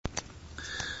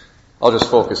I'll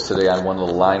just focus today on one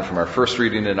little line from our first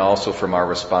reading and also from our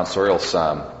responsorial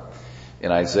psalm.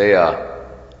 In Isaiah,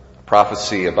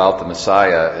 prophecy about the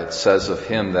Messiah, it says of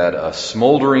him that a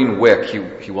smoldering wick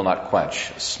he will not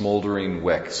quench. A smoldering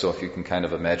wick. So if you can kind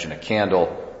of imagine a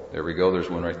candle, there we go,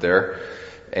 there's one right there.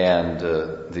 And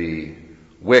the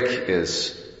wick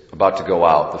is about to go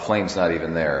out. The flame's not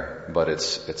even there, but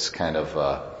it's kind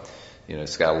of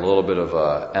it's got a little bit of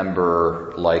a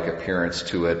ember-like appearance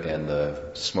to it, and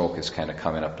the smoke is kind of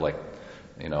coming up like,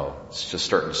 it's just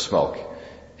starting to smoke.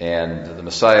 And the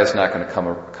Messiah is not going to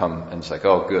come and it's like,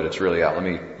 oh good, it's really out. Let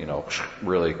me,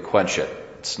 really quench it.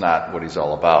 It's not what he's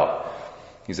all about.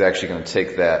 He's actually going to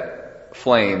take that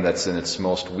flame that's in its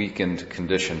most weakened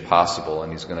condition possible,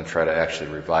 and he's going to try to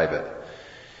actually revive it.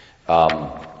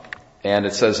 And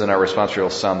it says in our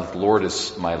responsorial psalm that the Lord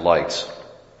is my light.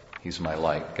 He's my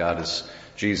light.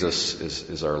 Jesus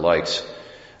is our light.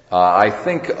 I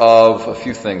think of a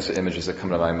few things, images that come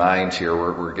to my mind here.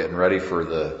 We're getting ready for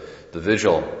the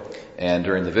vigil. And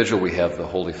during the vigil we have the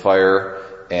holy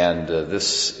fire. And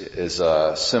this is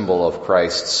a symbol of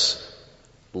Christ's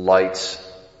light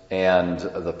and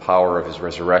the power of his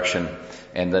resurrection.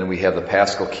 And then we have the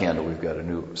Paschal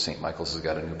candle. St. Michael's has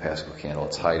got a new Paschal candle.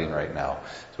 It's hiding right now.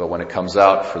 But when it comes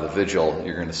out for the vigil,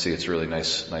 you're going to see it's a really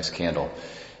nice candle.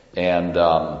 And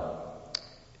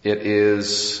it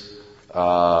is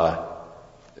a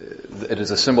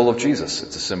symbol of Jesus.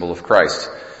 It's a symbol of Christ.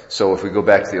 So if we go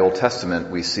back to the Old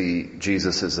Testament, we see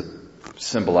Jesus is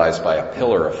symbolized by a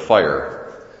pillar of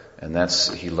fire. And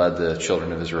he led the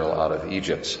children of Israel out of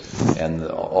Egypt. And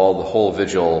the whole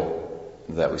vigil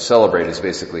that we celebrate is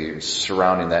basically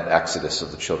surrounding that exodus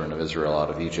of the children of Israel out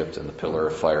of Egypt and the pillar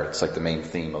of fire. It's like the main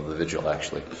theme of the vigil,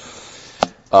 actually.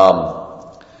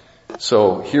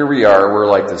 So here we are, we're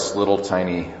like this little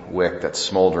tiny wick that's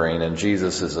smoldering, and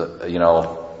Jesus is a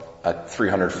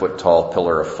 300-foot tall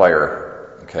pillar of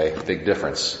fire. Okay, big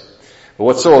difference. But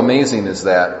what's so amazing is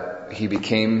that he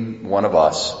became one of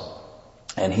us,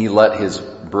 and he let his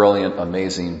brilliant,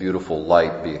 amazing, beautiful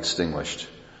light be extinguished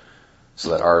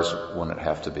so that ours wouldn't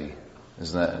have to be.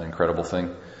 Isn't that an incredible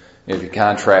thing? If you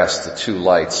contrast the two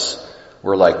lights,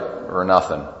 we're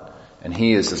nothing. And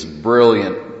he is this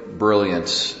brilliant,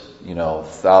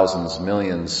 thousands,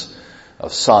 millions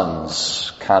of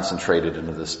suns concentrated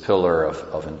into this pillar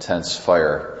of intense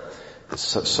fire. It's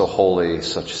so holy,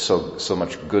 so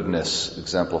much goodness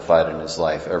exemplified in his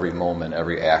life. Every moment,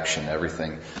 every action,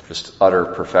 everything, just utter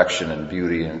perfection and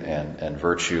beauty and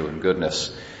virtue and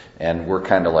goodness. And we're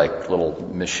kind of like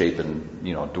little misshapen,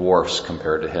 dwarfs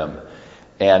compared to him.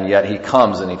 And yet he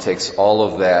comes and he takes all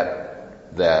of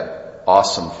that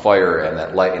awesome fire and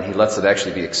that light, and he lets it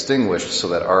actually be extinguished so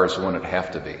that ours wouldn't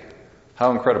have to be.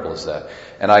 How incredible is that?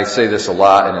 And I say this a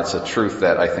lot, and it's a truth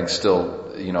that I think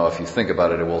still, if you think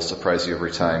about it, it will surprise you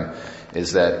every time,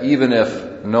 is that even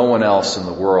if no one else in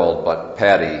the world but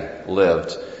Patty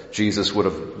lived, Jesus would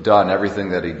have done everything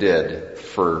that he did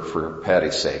for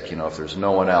Patty's sake. If there's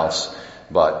no one else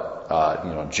but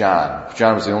John. If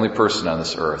John was the only person on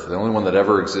this earth, the only one that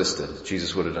ever existed,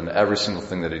 Jesus would have done every single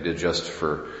thing that he did just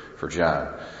for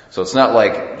John. So it's not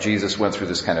like Jesus went through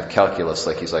this kind of calculus,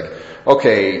 like he's like,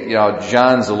 okay,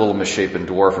 John's a little misshapen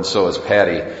dwarf and so is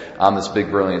Patty. I'm this big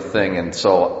brilliant thing, and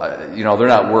so, they're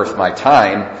not worth my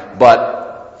time,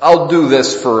 but I'll do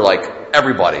this for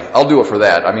everybody. I'll do it for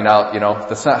that. I mean,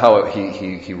 that's not how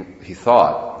he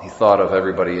thought. He thought of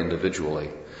everybody individually.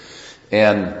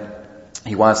 And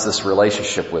he wants this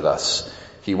relationship with us.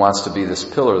 He wants to be this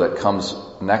pillar that comes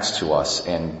next to us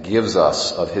and gives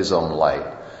us of his own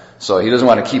light. So he doesn't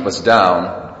want to keep us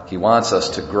down. He wants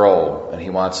us to grow, and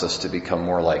he wants us to become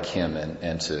more like him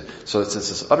so it's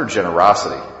this utter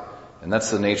generosity. And that's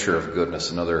the nature of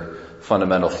goodness. Another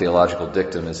fundamental theological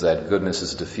dictum is that goodness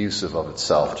is diffusive of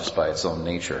itself just by its own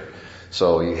nature.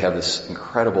 So you have this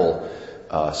incredible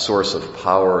source of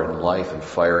power and life and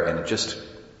fire, and it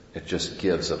just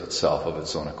gives of itself, of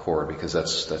its own accord, because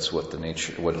that's what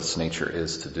its nature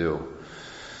is to do.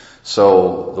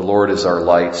 So the Lord is our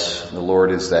light. The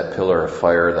Lord is that pillar of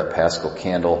fire, that Paschal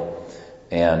candle,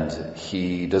 and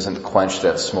he doesn't quench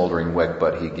that smoldering wick,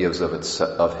 but he gives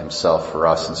of himself for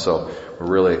us. And so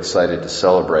we're really excited to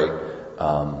celebrate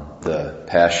the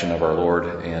passion of our Lord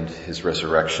and his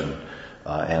resurrection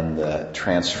and the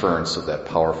transference of that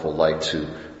powerful light to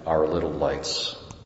our little lights.